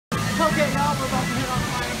Okay, y'all, we're about to hit on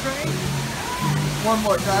the final train. One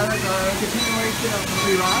more time, a continuation of the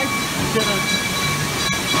free ride.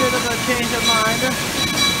 Bit of a change of mind.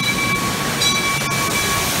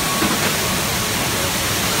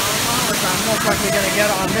 Which I'm most likely gonna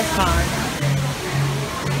get on this time.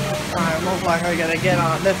 I'm most likely gonna get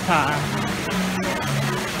on this time.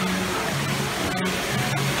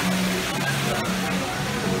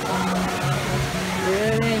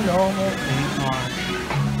 It ain't normal feet march.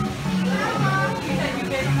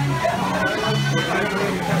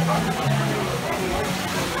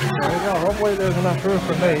 There we go. Hopefully there's enough room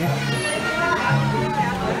for me.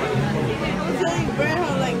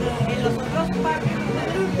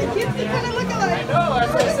 The kids, they kind of look alike. I know,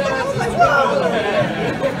 that's what I said.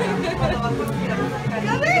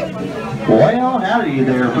 Well, howdy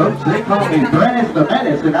there, folks. They call me Brennis the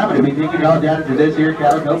Menace, and I'm going to be taking y'all down to this here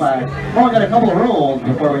Calico mine. Only got a couple of rules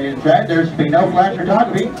before we get inside. There's to be no flash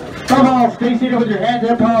photography. Come on, stay seated with your hands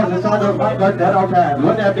and paws inside those mic buttons at all times.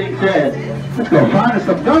 With that being said, let's go find us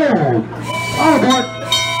some gold. All aboard.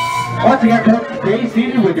 Once again, folks, stay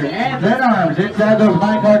seated with your hands and arms inside those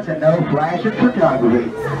mic buttons and no flash photography.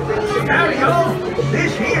 Howdy, y'all.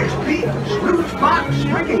 This here's Pete Smooth Box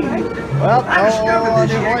Stringing. Well, I discovered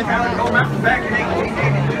this here Calico mountain back in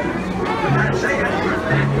 1882. I'd say that's worth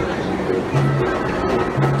that.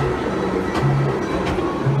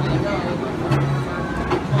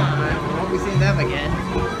 Won't we see them again?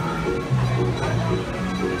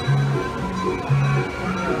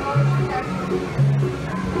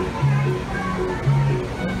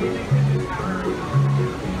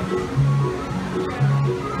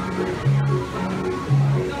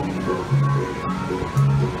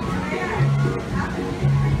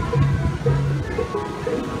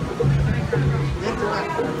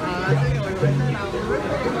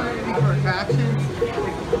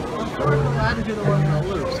 To do the one with the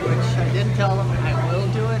loops, which I didn't tell them I will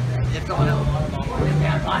do it if going out.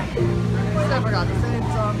 I forgot to say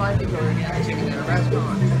it's on my decorating chicken in a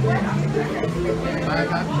restaurant. I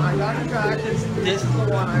got attractions. This is the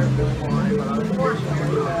one I really wanted, but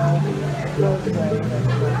unfortunately,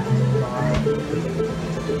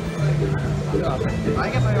 if I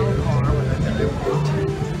get my own car, which I said I want,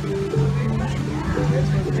 this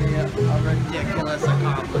would be a ridiculous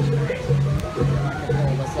accomplishment. I can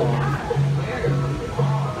pull this off.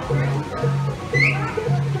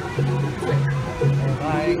 If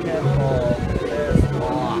I can pull this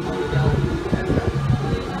off.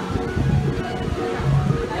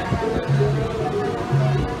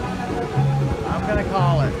 I'm gonna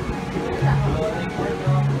call it.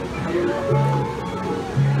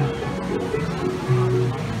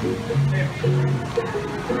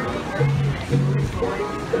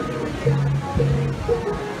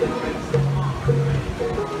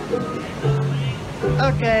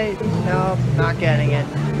 Okay, no, not getting it.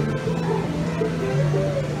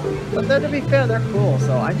 But then to be fair, they're cool,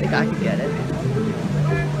 so I think I can get it.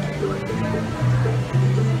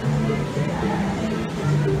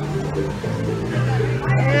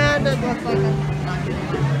 And it looks like I'm not getting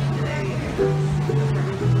it today.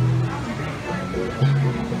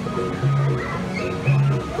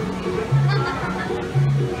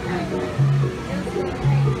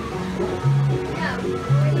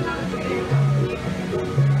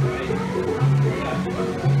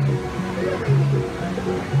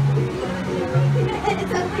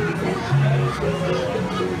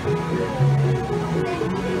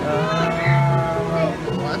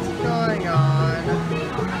 What's going on?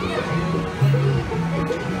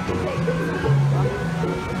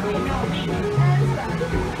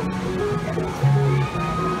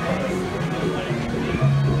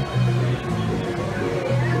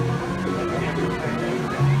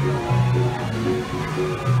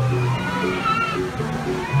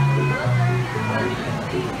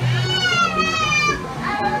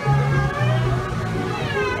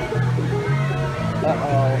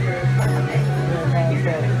 Uh-oh.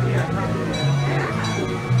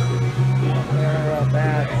 They're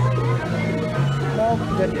bad. Well,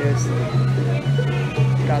 good news.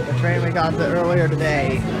 Got the train we got earlier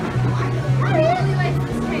today. I really like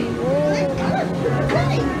this train.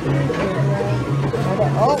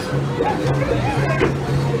 Oh!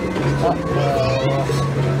 Uh-oh.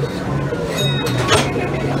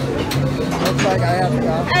 Looks like I have to go.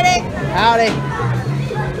 Howdy. Howdy.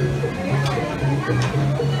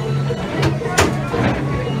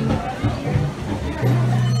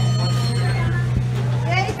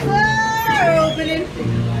 Opening.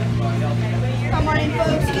 Come on in,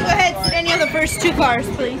 folks. You go ahead and sit any of the first two cars,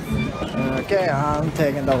 please. Okay, I'm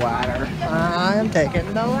taking the ladder. I'm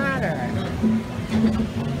taking the ladder.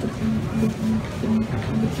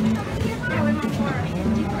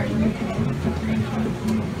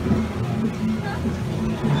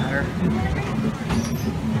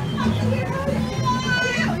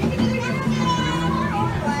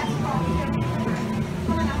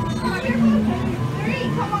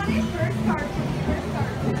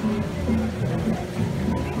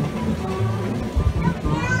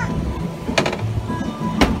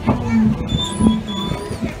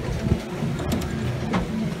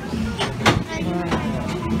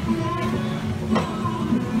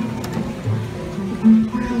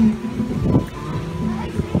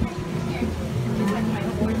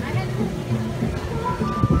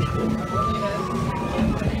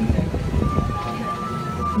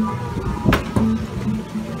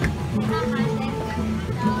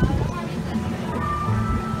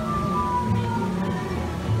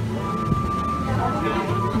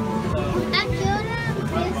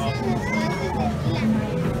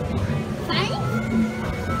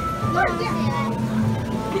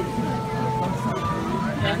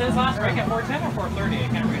 Is his last break at 4:10 or 4:30? I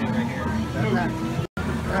can't read it right here.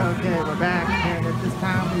 Okay, we're back, and at this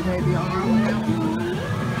time we may be on our way out.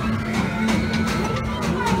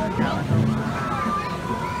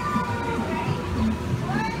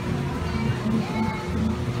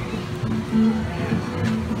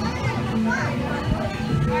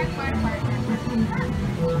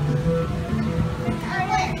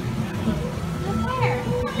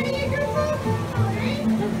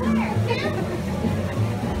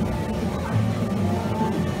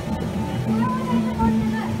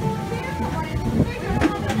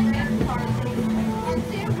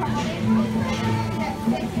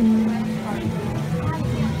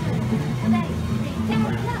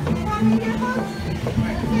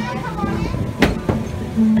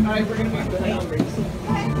 Alright, we're gonna go to the numbers.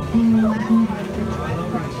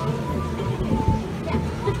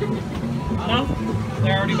 No?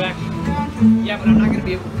 They're already back. Yeah, but I'm not gonna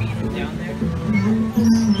be able to beat them down there.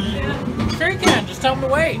 Yeah. Sure you can, just tell them to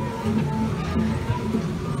wait.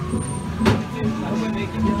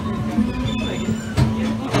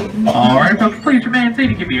 Alright folks, please remain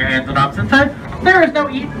seated. Keep your hands on opposite sides. There is no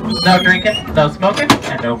eating, no drinking, no smoking,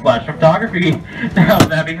 and no flash photography. Now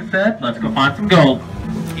that being said, let's go find some gold.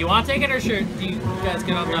 You want to take it or should you guys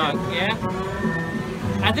get on dog? Yeah?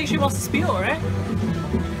 I think she wants to spiel, right?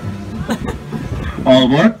 All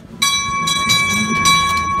aboard.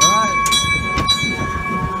 Alright.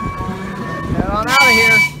 Get on out of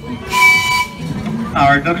here.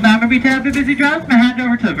 Alright folks, now I'm going to be terribly busy driving. I'm going to hand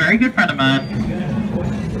over to a very good friend of mine.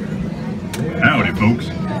 Howdy, folks.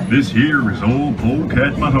 This here is old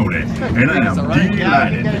Polecat Mahoney, and I am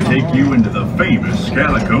delighted to take you into the famous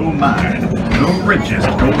Calico mine, the richest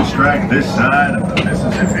gold strike this side of the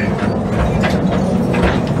Mississippi.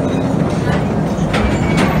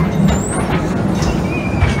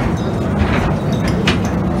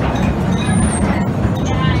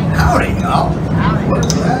 Howdy, y'all. We're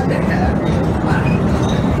glad to have you.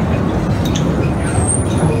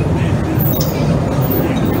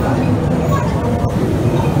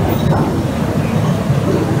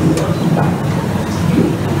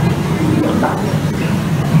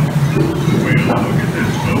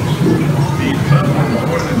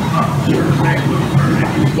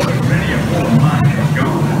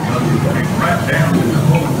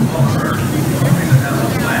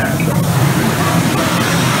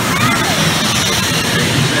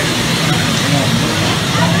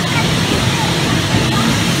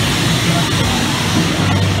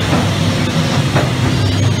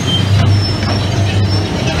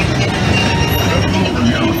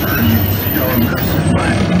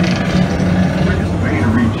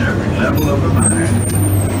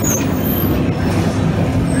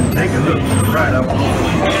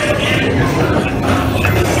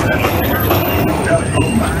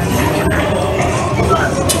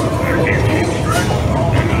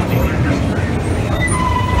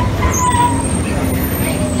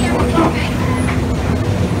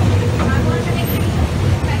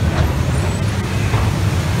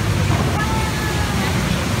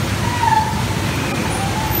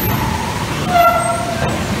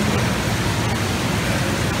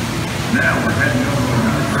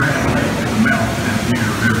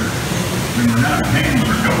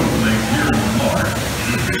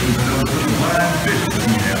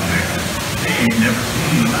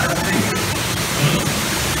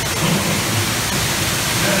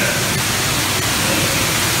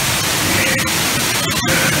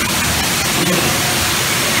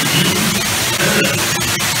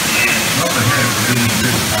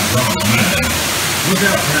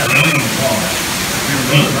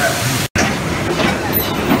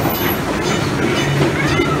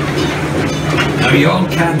 Now y'all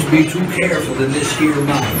can't be too careful in this here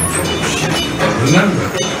mine, folks. Remember,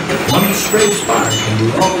 one stray spark and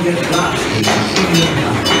we'll all get blasted in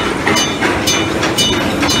no time.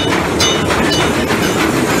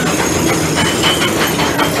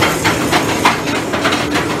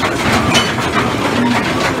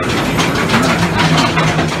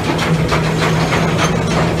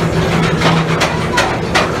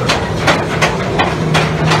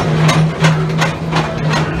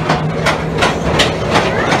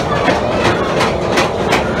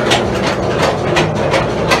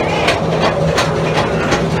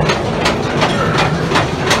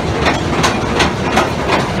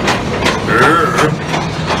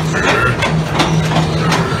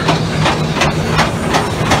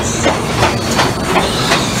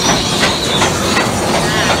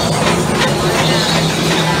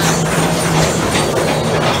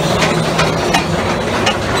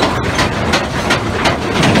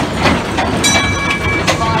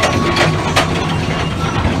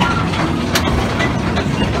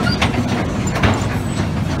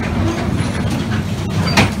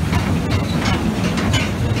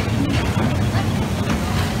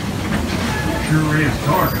 Sure is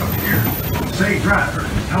dark up here. Say, driver,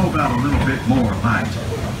 how about a little bit more light?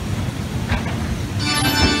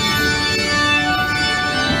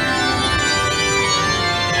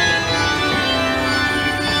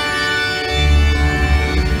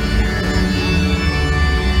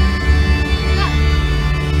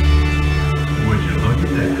 Would you look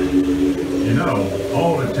at that? You know,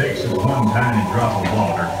 all it takes is one tiny drop of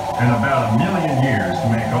water and about 1,000,000 years to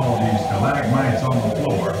make all these stalagmites on the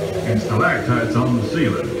floor and stalactites on the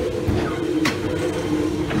ceiling.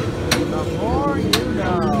 The more you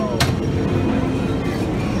know.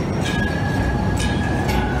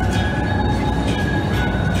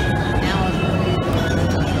 Now it's really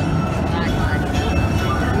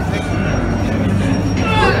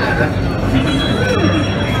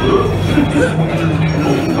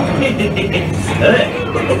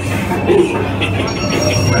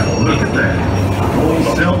Well, look at that. Old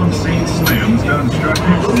seldom seen Slim's done struck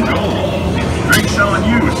in some gold. Drinks on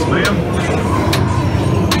you, Slim.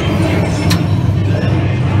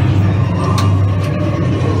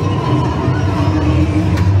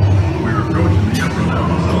 We're approaching the upper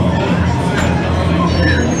levels of the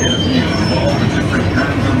here you get a view of all the different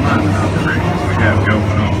kinds of mining operations we have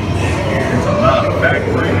going on. It's a lot of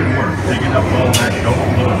backbreaking work digging up all that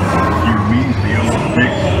gold ore. You mean the old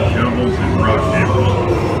picks, shovels, and rock nipples.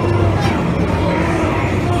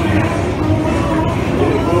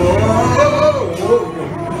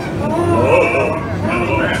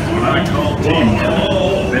 That's what I call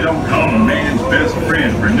teamwork. They don't call a man's best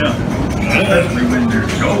friend for nothing, especially when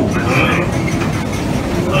there's gold at stake.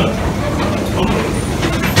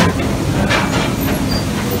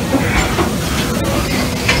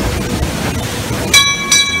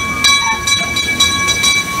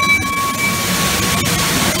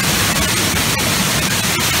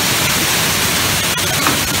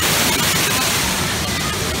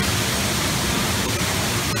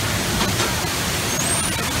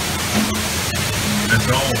 Let's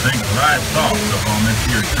all take the right thoughts up on this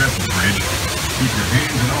here triple bridge. Keep your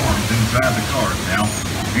hands and arms inside the cars now.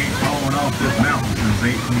 Ain't falling off this mountain since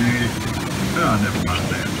 1880. Oh, never mind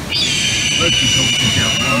that. Let's just hope you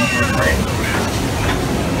got one more train to win.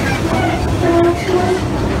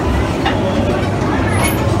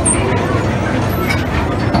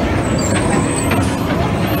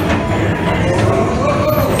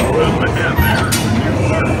 Well, we have there is a new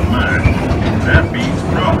part of the mine. That means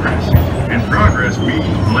progress. And progress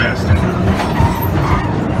means blasting.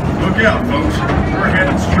 Look out, folks. We're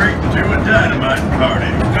headed straight to a dynamite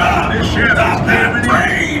party. This ship is damn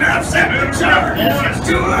Rain, I've set the charge. It's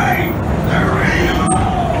too late. There ain't.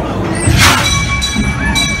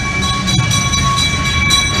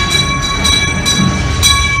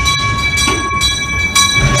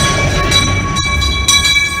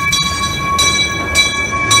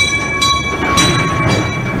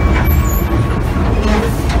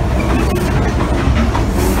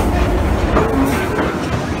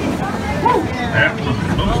 That was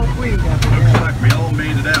close. Looks like we all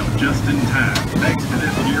made it out just in time, thanks to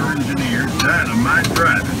this here engineer dynamite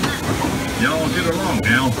driving. Y'all get along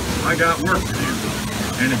now. I got work to do.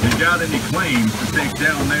 And if you got any claims to take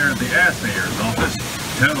down there at the assayer's office,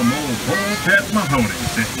 tell them old Polecat Mahoney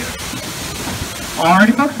sent you.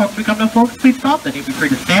 Alrighty folks, once we come to a full complete stop, then you'll be free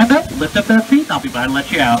to stand up, lift up that seat, and I'll be by to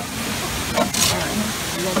let you out.